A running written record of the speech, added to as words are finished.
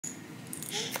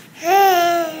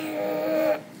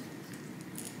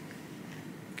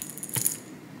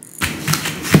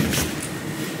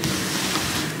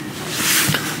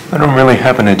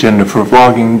have an agenda for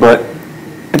vlogging, but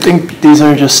I think these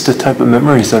are just the type of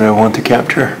memories that I want to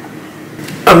capture.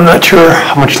 I'm not sure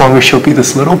how much longer she'll be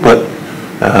this little, but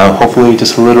hopefully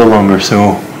just a little longer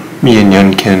so me and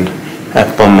Yun can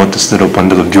have fun with this little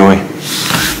bundle of joy.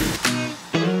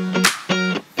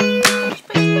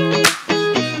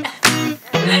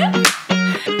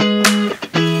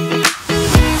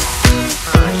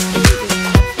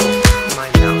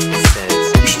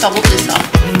 Double this up.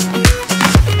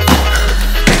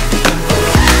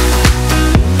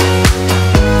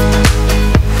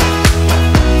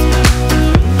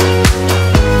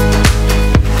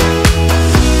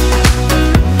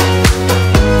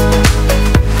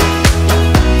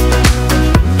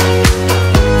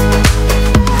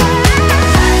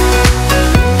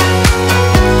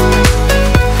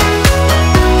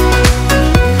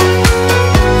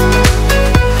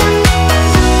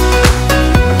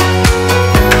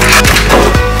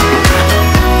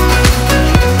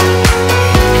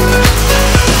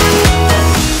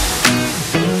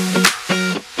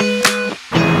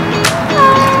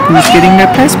 Who's getting their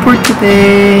passport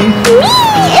today? Me,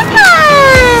 Emma!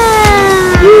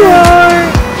 You are!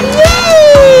 Yay!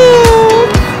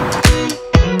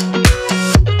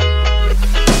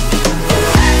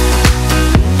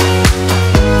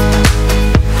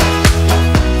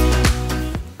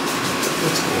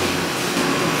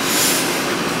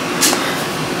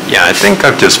 Yeah, I think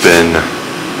I've just been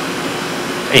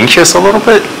anxious a little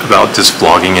bit about just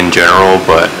vlogging in general,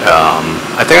 but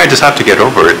I think I just have to get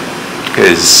over it.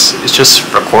 Because it's just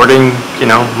recording, you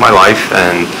know, my life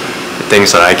and the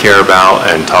things that I care about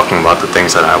and talking about the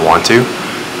things that I want to.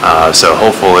 So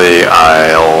hopefully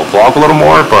I'll vlog a little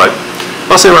more, but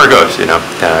we'll see where it goes, you know.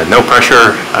 No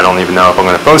pressure. I don't even know if I'm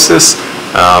going to post this,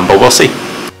 but we'll see.